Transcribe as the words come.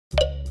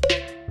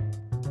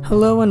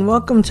Hello and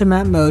welcome to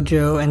Matt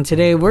Mojo, and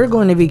today we're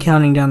going to be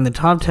counting down the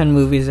top 10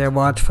 movies I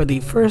watched for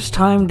the first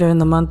time during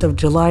the month of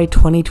July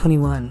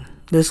 2021.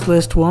 This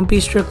list won't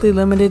be strictly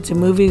limited to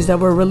movies that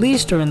were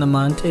released during the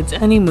month. It's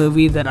any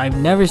movie that I've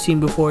never seen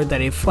before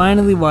that I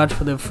finally watched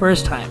for the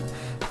first time.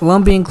 I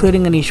won't be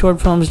including any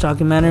short films,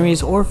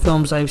 documentaries, or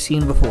films I've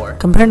seen before.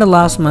 Compared to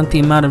last month, the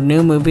amount of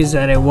new movies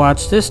that I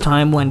watched this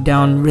time went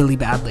down really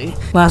badly.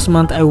 Last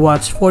month I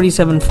watched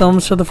 47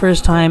 films for the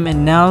first time,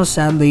 and now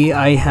sadly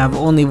I have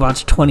only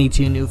watched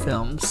 22 new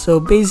films.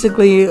 So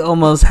basically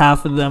almost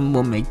half of them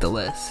will make the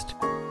list.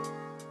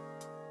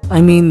 I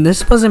mean,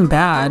 this wasn't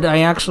bad. I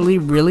actually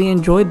really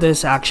enjoyed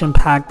this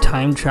action-packed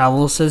time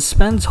travel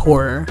suspense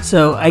horror.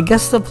 So I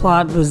guess the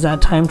plot was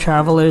that time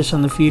travelers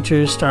from the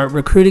future start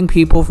recruiting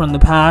people from the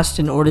past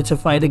in order to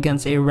fight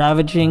against a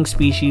ravaging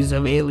species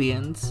of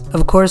aliens.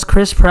 Of course,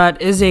 Chris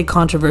Pratt is a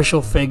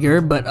controversial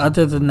figure, but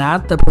other than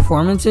that, the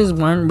performances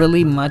weren't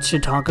really much to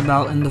talk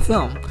about in the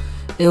film.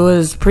 It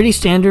was pretty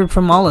standard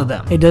from all of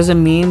them. It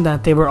doesn't mean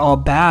that they were all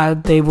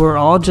bad, they were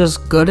all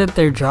just good at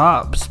their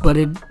jobs, but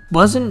it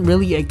wasn't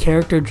really a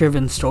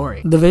character-driven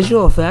story. The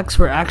visual effects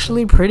were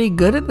actually pretty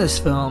good in this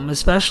film,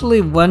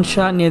 especially one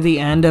shot near the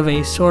end of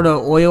a sort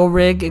of oil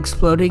rig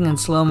exploding in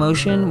slow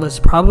motion was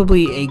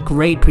probably a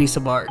great piece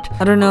of art.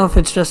 I don't know if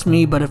it's just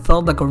me, but it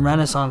felt like a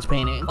Renaissance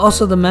painting.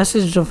 Also, the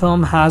message the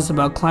film has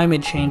about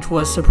climate change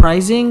was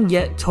surprising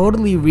yet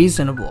totally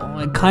reasonable.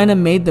 It kinda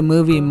made the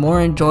movie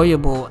more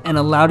enjoyable and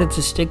allowed it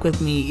to stick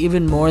with me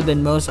even more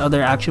than most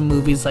other action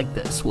movies like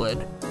this would.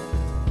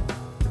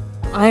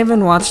 I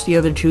haven't watched the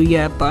other two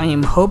yet, but I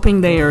am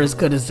hoping they are as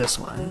good as this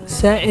one.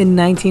 Set in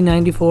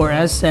 1994,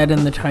 as said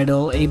in the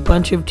title, a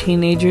bunch of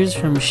teenagers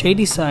from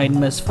Shadyside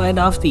must fight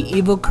off the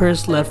evil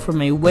curse left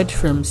from a witch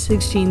from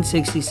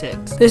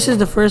 1666. This is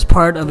the first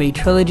part of a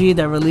trilogy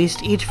that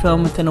released each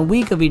film within a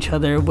week of each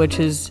other, which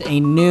is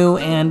a new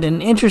and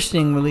an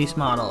interesting release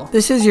model.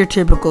 This is your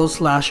typical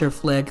slasher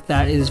flick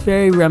that is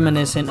very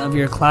reminiscent of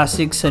your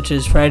classics such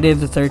as Friday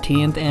the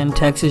 13th and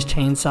Texas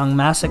Chainsaw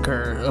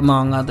Massacre,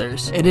 among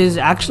others. It is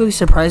actually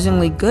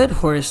surprisingly good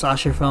for a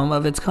slasher film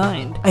of its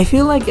kind. I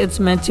feel like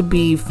it's meant to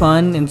be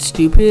fun and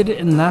stupid,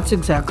 and that's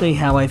exactly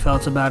how I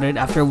felt about it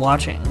after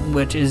watching,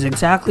 which is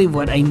exactly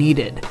what I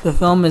needed. The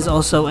film is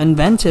also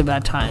inventive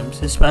at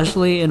times,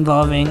 especially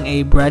involving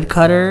a bread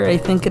cutter, I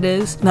think it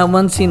is. That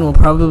one scene will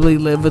probably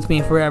live with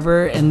me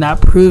forever, and that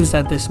proves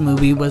that this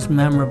movie was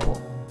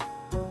memorable.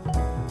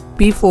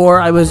 Before,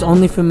 I was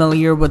only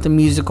familiar with the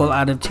musical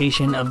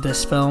adaptation of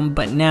this film,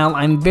 but now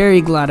I'm very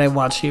glad I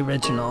watched the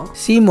original.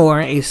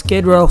 Seymour, a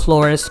Skid Row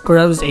florist,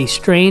 grows a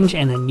strange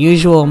and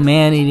unusual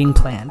man-eating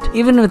plant.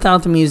 Even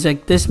without the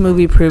music, this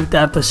movie proved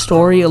that the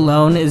story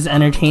alone is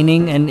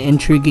entertaining and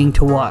intriguing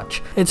to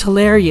watch. It's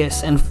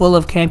hilarious and full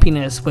of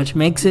campiness, which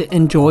makes it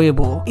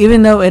enjoyable.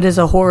 Even though it is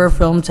a horror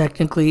film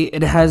technically,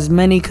 it has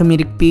many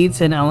comedic beats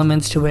and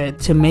elements to it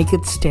to make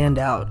it stand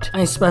out.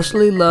 I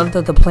especially love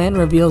that the plant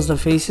reveals the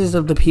faces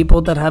of the people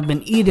that have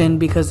been eaten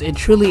because it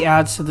truly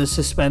adds to the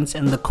suspense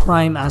and the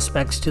crime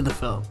aspects to the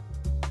film.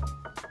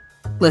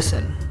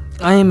 Listen,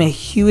 I am a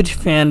huge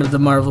fan of the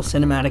Marvel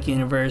Cinematic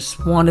Universe.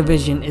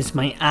 WandaVision is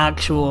my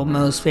actual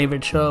most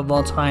favorite show of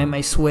all time,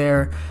 I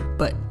swear,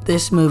 but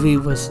this movie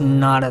was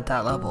not at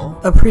that level.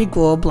 A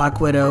prequel,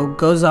 Black Widow,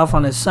 goes off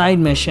on a side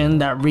mission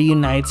that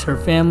reunites her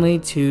family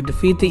to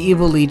defeat the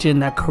evil legion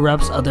that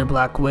corrupts other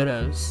Black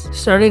Widows.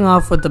 Starting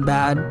off with the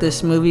bad,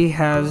 this movie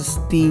has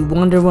the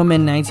Wonder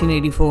Woman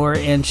 1984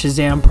 and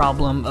Shazam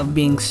problem of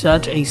being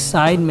such a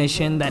side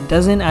mission that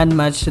doesn't add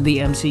much to the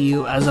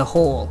MCU as a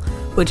whole,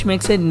 which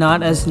makes it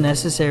not as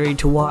necessary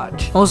to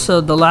watch. Also,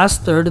 the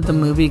last third of the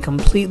movie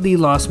completely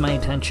lost my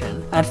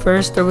attention. At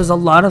first, there was a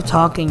lot of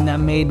talking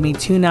that made me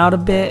tune out a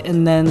bit,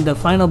 and then the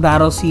final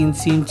battle scene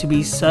seemed to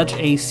be such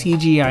a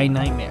CGI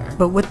nightmare.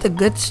 But with the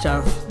good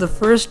stuff, the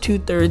first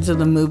 2/3 of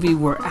the movie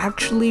were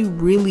actually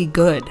really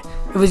good.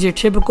 It was your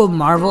typical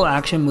Marvel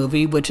action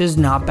movie, which is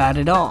not bad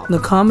at all. The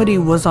comedy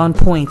was on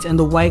point, and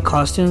the white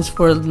costumes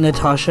for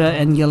Natasha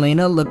and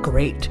Yelena look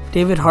great.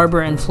 David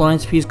Harbour and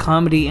Florence Pugh's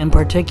comedy in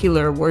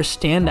particular were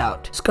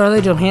standout.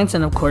 Scarlett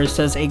Johansson, of course,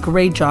 does a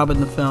great job in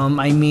the film.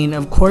 I mean,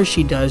 of course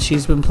she does.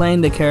 She's been playing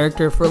the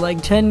character for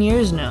like 10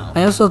 years now.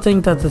 I also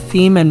think that the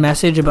theme and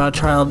message about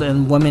child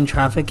and women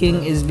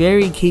trafficking is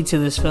very key to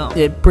this film.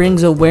 It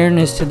brings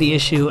awareness to the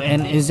issue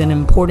and is an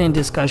important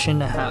discussion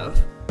to have.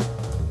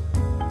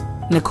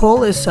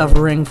 Nicole is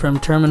suffering from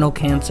terminal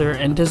cancer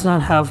and does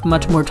not have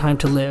much more time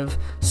to live,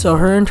 so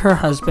her and her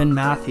husband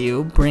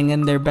Matthew bring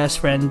in their best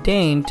friend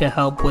Dane to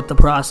help with the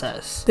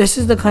process. This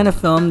is the kind of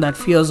film that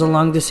feels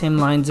along the same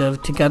lines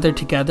of Together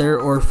Together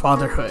or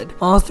Fatherhood.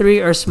 All three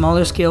are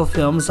smaller scale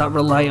films that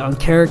rely on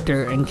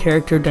character and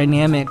character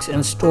dynamics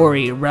and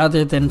story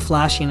rather than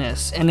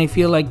flashiness, and I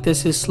feel like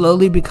this is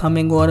slowly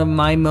becoming one of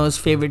my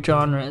most favorite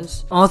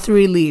genres. All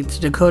three leads,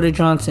 Dakota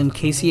Johnson,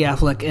 Casey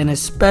Affleck, and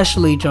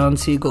especially John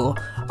Siegel,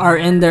 are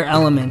in their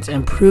element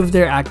and prove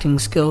their acting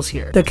skills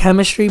here. The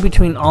chemistry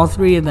between all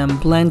three of them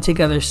blend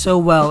together so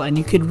well, and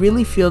you could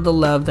really feel the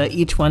love that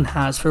each one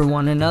has for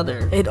one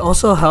another. It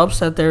also helps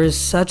that there is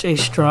such a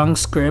strong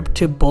script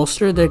to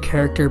bolster their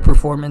character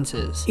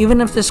performances.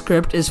 Even if the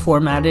script is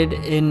formatted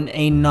in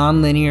a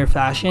non-linear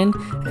fashion,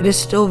 it is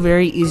still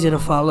very easy to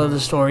follow the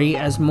story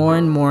as more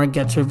and more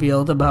gets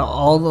revealed about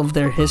all of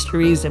their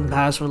histories and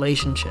past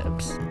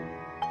relationships.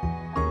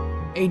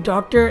 A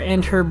doctor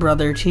and her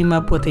brother team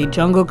up with a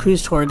Jungle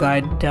Cruise tour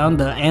guide down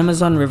the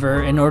Amazon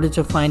River in order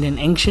to find an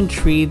ancient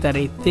tree that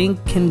I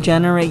think can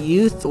generate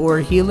youth or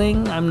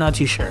healing, I'm not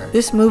too sure.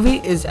 This movie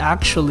is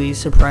actually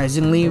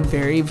surprisingly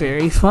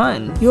very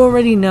fun. You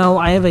already know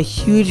I have a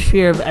huge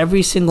fear of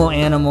every single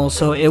animal,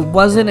 so it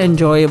wasn't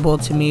enjoyable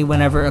to me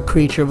whenever a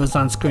creature was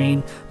on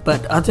screen,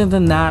 but other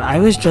than that, I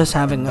was just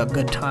having a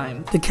good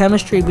time. The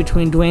chemistry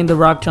between Dwayne "The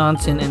Rock"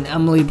 Johnson and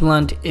Emily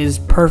Blunt is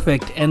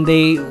perfect, and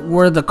they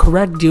were the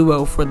correct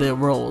duo for their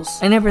roles.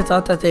 I never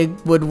thought that they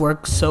would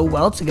work so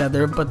well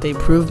together, but they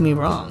proved me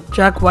wrong.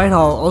 Jack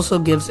Whitehall also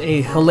gives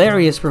a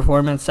hilarious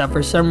performance that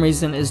for some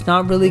reason is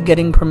not really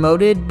getting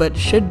promoted, but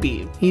should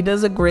be. He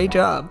does a great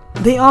job.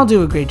 They all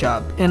do a great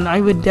job, and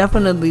I would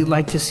definitely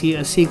like to see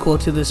a sequel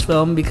to this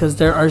film because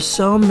there are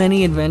so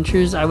many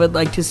adventures I would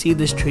like to see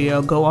this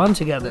trio go on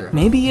together.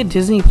 Maybe a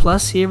Disney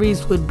Plus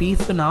series would be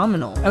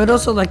phenomenal. I would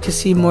also like to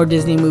see more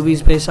Disney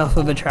movies based off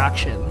of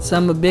attractions.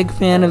 I'm a big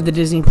fan of the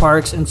Disney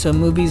parks, and so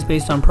movies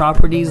based on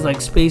properties like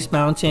Space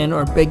Mountain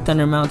or Big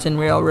Thunder Mountain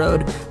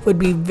Railroad would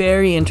be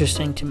very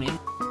interesting to me.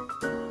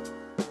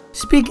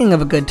 Speaking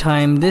of a good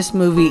time, this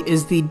movie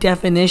is the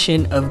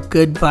definition of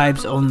good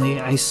vibes only,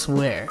 I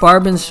swear.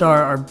 Barb and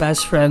Star are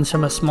best friends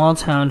from a small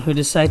town who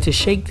decide to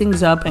shake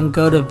things up and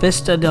go to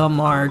Vista del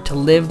Mar to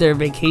live their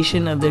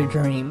vacation of their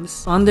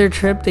dreams. On their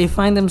trip, they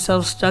find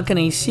themselves stuck in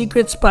a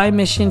secret spy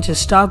mission to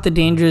stop the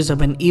dangers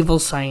of an evil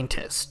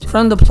scientist.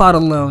 From the plot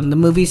alone, the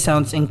movie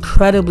sounds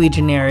incredibly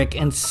generic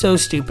and so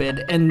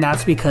stupid, and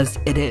that's because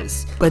it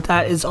is. But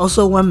that is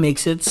also what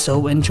makes it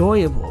so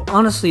enjoyable.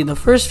 Honestly, the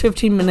first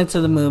 15 minutes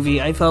of the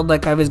movie, I felt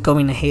like I was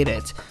going to hate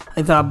it.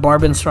 I thought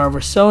Barb and Star were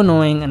so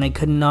annoying and I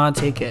could not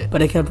take it,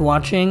 but I kept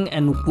watching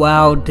and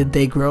wow, did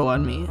they grow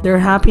on me. Their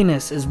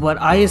happiness is what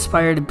I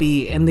aspire to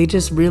be, and they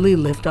just really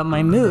lift up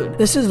my mood.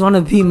 This is one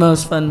of the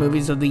most fun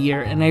movies of the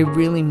year, and I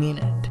really mean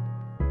it.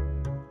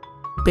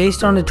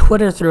 Based on a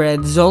Twitter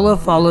thread, Zola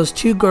follows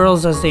two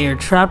girls as they are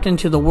trapped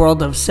into the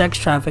world of sex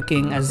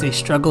trafficking as they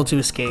struggle to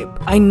escape.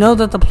 I know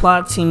that the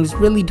plot seems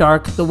really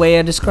dark the way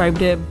I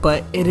described it,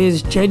 but it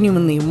is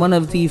genuinely one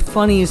of the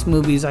funniest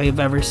movies I have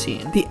ever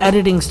seen. The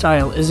editing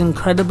style is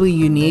incredibly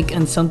unique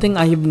and something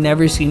I have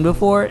never seen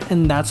before,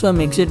 and that's what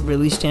makes it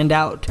really stand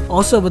out.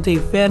 Also, with a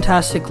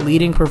fantastic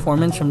leading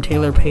performance from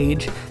Taylor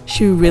Page,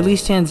 she really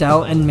stands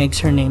out and makes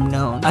her name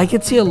known. I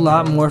could see a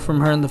lot more from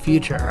her in the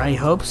future, I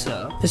hope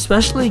so.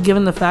 Especially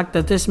given the fact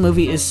that this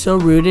movie is so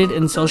rooted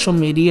in social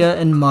media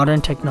and modern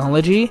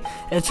technology,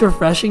 it's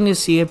refreshing to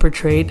see it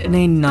portrayed in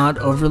a not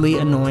overly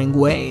annoying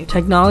way.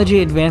 Technology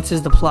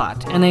advances the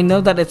plot, and I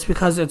know that it's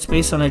because it's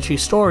based on a true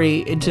story,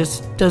 it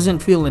just doesn't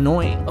feel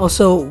annoying.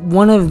 Also,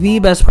 one of the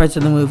best parts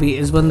of the movie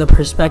is when the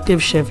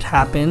perspective shift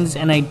happens,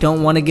 and I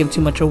don't want to give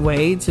too much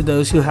away to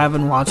those who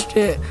haven't watched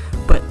it,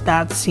 but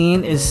that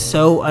scene is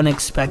so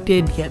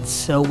unexpected yet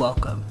so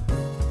welcome.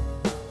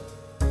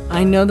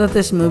 I know that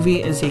this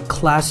movie is a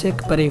classic,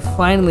 but I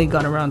finally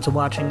got around to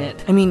watching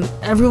it. I mean,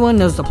 everyone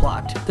knows the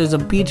plot. There's a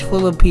beach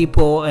full of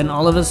people, and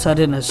all of a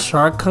sudden a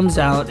shark comes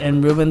out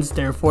and ruins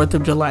their 4th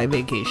of July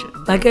vacation.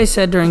 Like I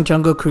said during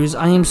Jungle Cruise,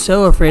 I am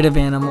so afraid of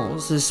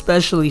animals,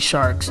 especially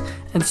sharks,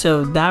 and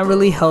so that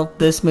really helped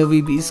this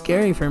movie be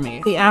scary for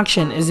me. The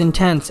action is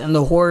intense and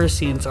the horror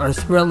scenes are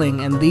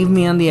thrilling and leave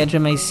me on the edge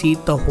of my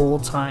seat the whole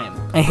time.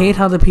 I hate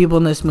how the people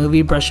in this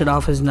movie brush it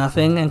off as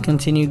nothing and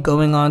continue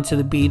going on to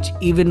the beach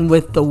even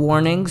with the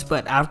warnings,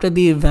 but after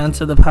the events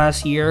of the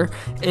past year,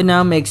 it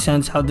now makes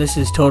sense how this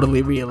is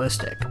totally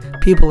realistic.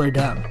 People are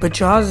dumb. But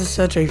Jaws is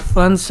such a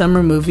fun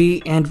summer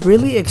movie and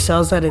really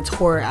excels at its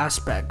horror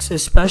aspects,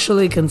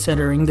 especially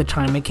considering the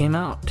time it came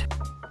out.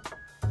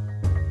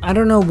 I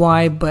don't know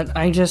why, but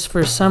I just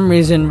for some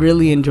reason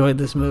really enjoyed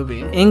this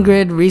movie.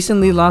 Ingrid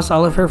recently lost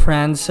all of her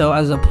friends, so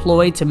as a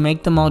ploy to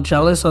make them all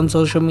jealous on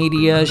social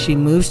media, she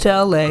moves to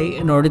LA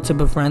in order to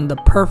befriend the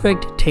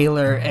perfect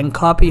Taylor and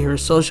copy her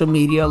social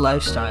media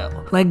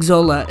lifestyle. Like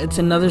Zola, it's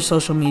another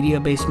social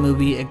media based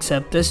movie,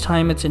 except this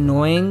time it's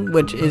annoying,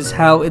 which is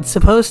how it's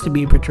supposed to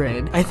be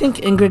portrayed. I think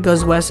Ingrid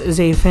Goes West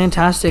is a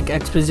fantastic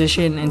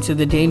exposition into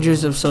the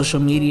dangers of social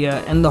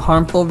media and the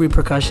harmful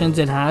repercussions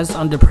it has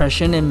on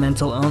depression and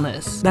mental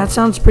illness. movies. That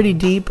sounds pretty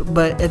deep,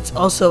 but it's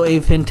also a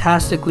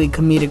fantastically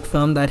comedic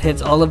film that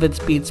hits all of its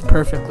beats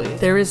perfectly.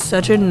 There is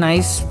such a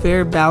nice,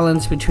 fair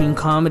balance between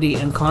comedy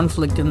and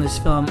conflict in this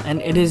film,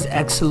 and it is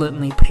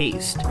excellently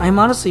paced. I'm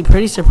honestly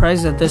pretty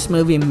surprised that this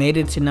movie made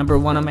it to number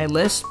 1 on my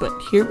list, but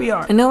here we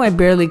are. I know I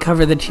barely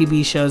cover the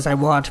TV shows I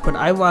watch, but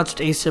I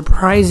watched a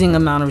surprising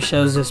amount of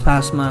shows this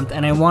past month,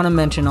 and I want to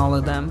mention all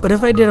of them. But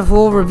if I did a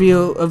full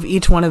review of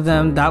each one of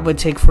them, that would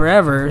take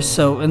forever,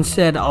 so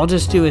instead I'll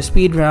just do a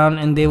speed round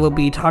and they will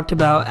be talked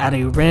about at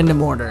a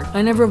random order.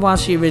 I never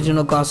watched the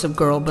original Gossip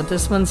Girl, but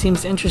this one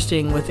seems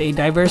interesting with a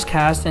diverse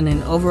cast and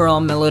an overall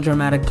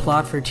melodramatic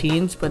plot for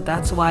teens, but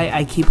that's why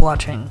I keep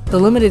watching. The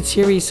limited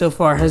series so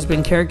far has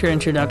been character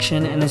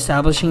introduction and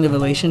establishing the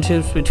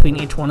relationships between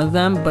each one of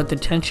them, but the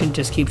tension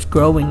just keeps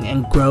growing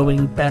and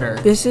growing better.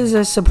 This is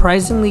a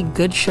surprisingly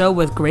good show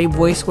with great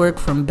voice work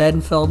from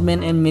Ben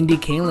Feldman and Mindy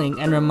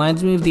Kaling, and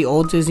reminds me of the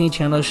old Disney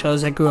Channel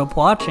shows I grew up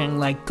watching,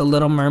 like The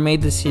Little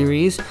Mermaid the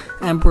series,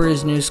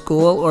 Emperor's New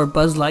School, or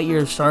Buzz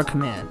Lightyear of Star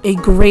Command. A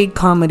great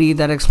comedy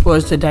that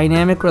explores the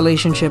dynamic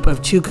relationship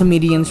of two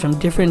comedians from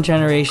different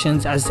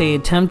generations as they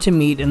attempt to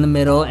meet in the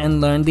middle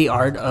and learn the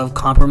art of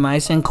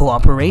compromise and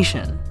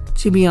cooperation.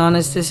 To be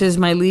honest, this is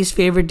my least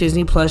favorite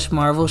Disney Plus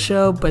Marvel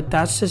show, but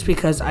that's just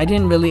because I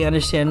didn't really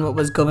understand what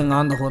was going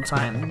on the whole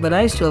time, but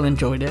I still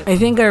enjoyed it. I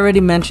think I already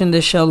mentioned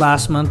this show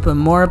last month, but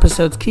more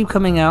episodes keep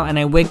coming out and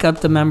I wake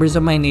up the members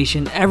of my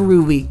nation every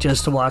week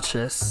just to watch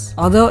this.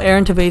 Although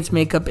Aaron Tveit's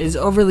makeup is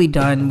overly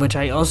done, which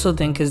I also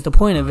think is the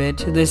point of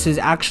it, this is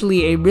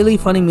actually a really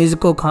funny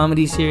musical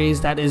comedy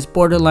series that is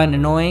borderline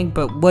annoying,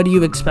 but what do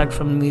you expect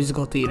from the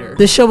musical theater?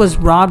 This show was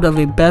robbed of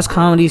a Best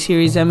Comedy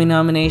Series Emmy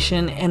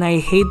nomination, and I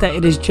hate that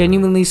it is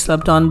genuinely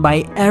slept on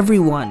by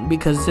everyone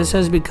because this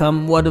has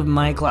become one of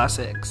my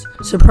classics.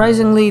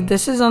 Surprisingly,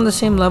 this is on the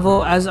same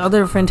level as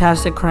other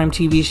fantastic crime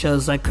TV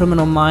shows like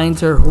Criminal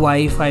Minds or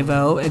Hawaii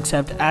Five-0,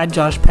 except add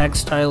Josh Peck's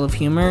style of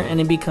humor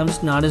and it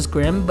becomes not as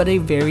grim, but a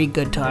very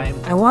good time.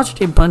 I watched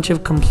a bunch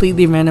of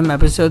completely random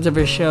episodes of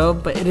her show,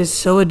 but it is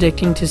so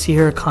addicting to see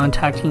her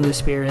contacting the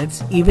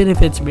spirits, even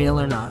if it's real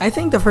or not. I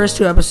think the first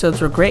 2 episodes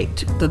were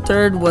great. The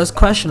third was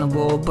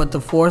questionable, but the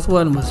 4th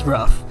one was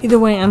rough. Either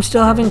way, I'm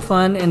still having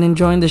fun and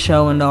enjoying the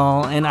show and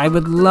all, and I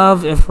would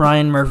love if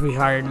Ryan Murphy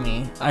hired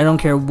me. I don't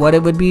care what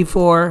it would be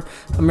for.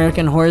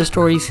 American Horror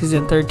Story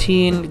Season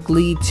 13,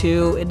 Glee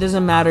 2, it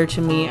doesn't matter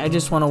to me, I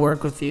just want to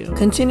work with you.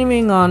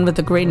 Continuing on with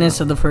the greatness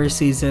of the first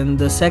season,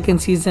 the second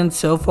season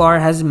so far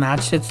has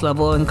matched its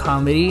level in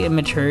comedy and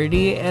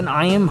maturity, and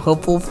I am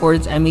hopeful for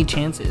its Emmy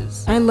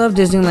chances. I love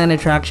Disneyland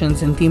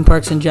attractions and theme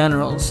parks in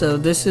general, so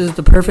this is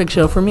the perfect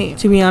show for me.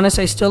 To be honest,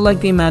 I still like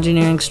the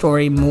Imagineering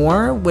story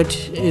more,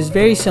 which is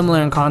very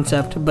similar in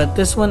concept, but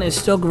this one is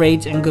still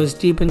great and goes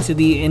deep into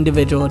the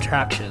individual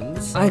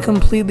attractions. I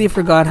completely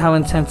forgot how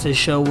intense this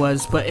show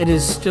was, but it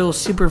is still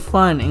super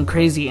fun and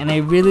crazy, and I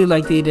really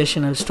like the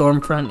addition of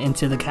Stormfront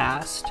into the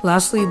cast.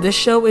 Lastly, this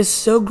show is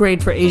so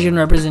great for Asian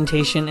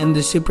representation in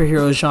the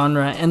superhero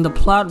genre, and the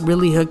plot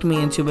really hooked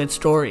me into its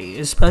story,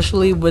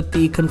 especially with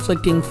the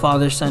conflicting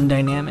father-son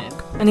dynamic.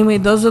 Anyway,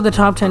 those are the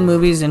top 10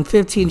 movies and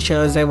 15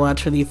 shows I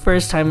watched for the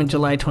first time in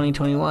July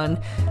 2021.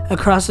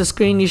 Across the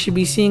screen, you should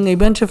be seeing a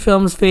bunch of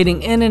films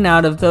fading in and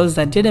out of those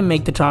that didn't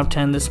make the top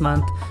 10 this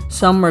month.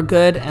 Some were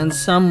good and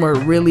some were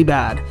really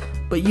bad,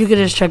 but you can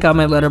just check out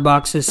my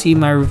letterbox to see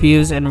my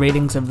reviews and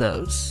ratings of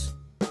those.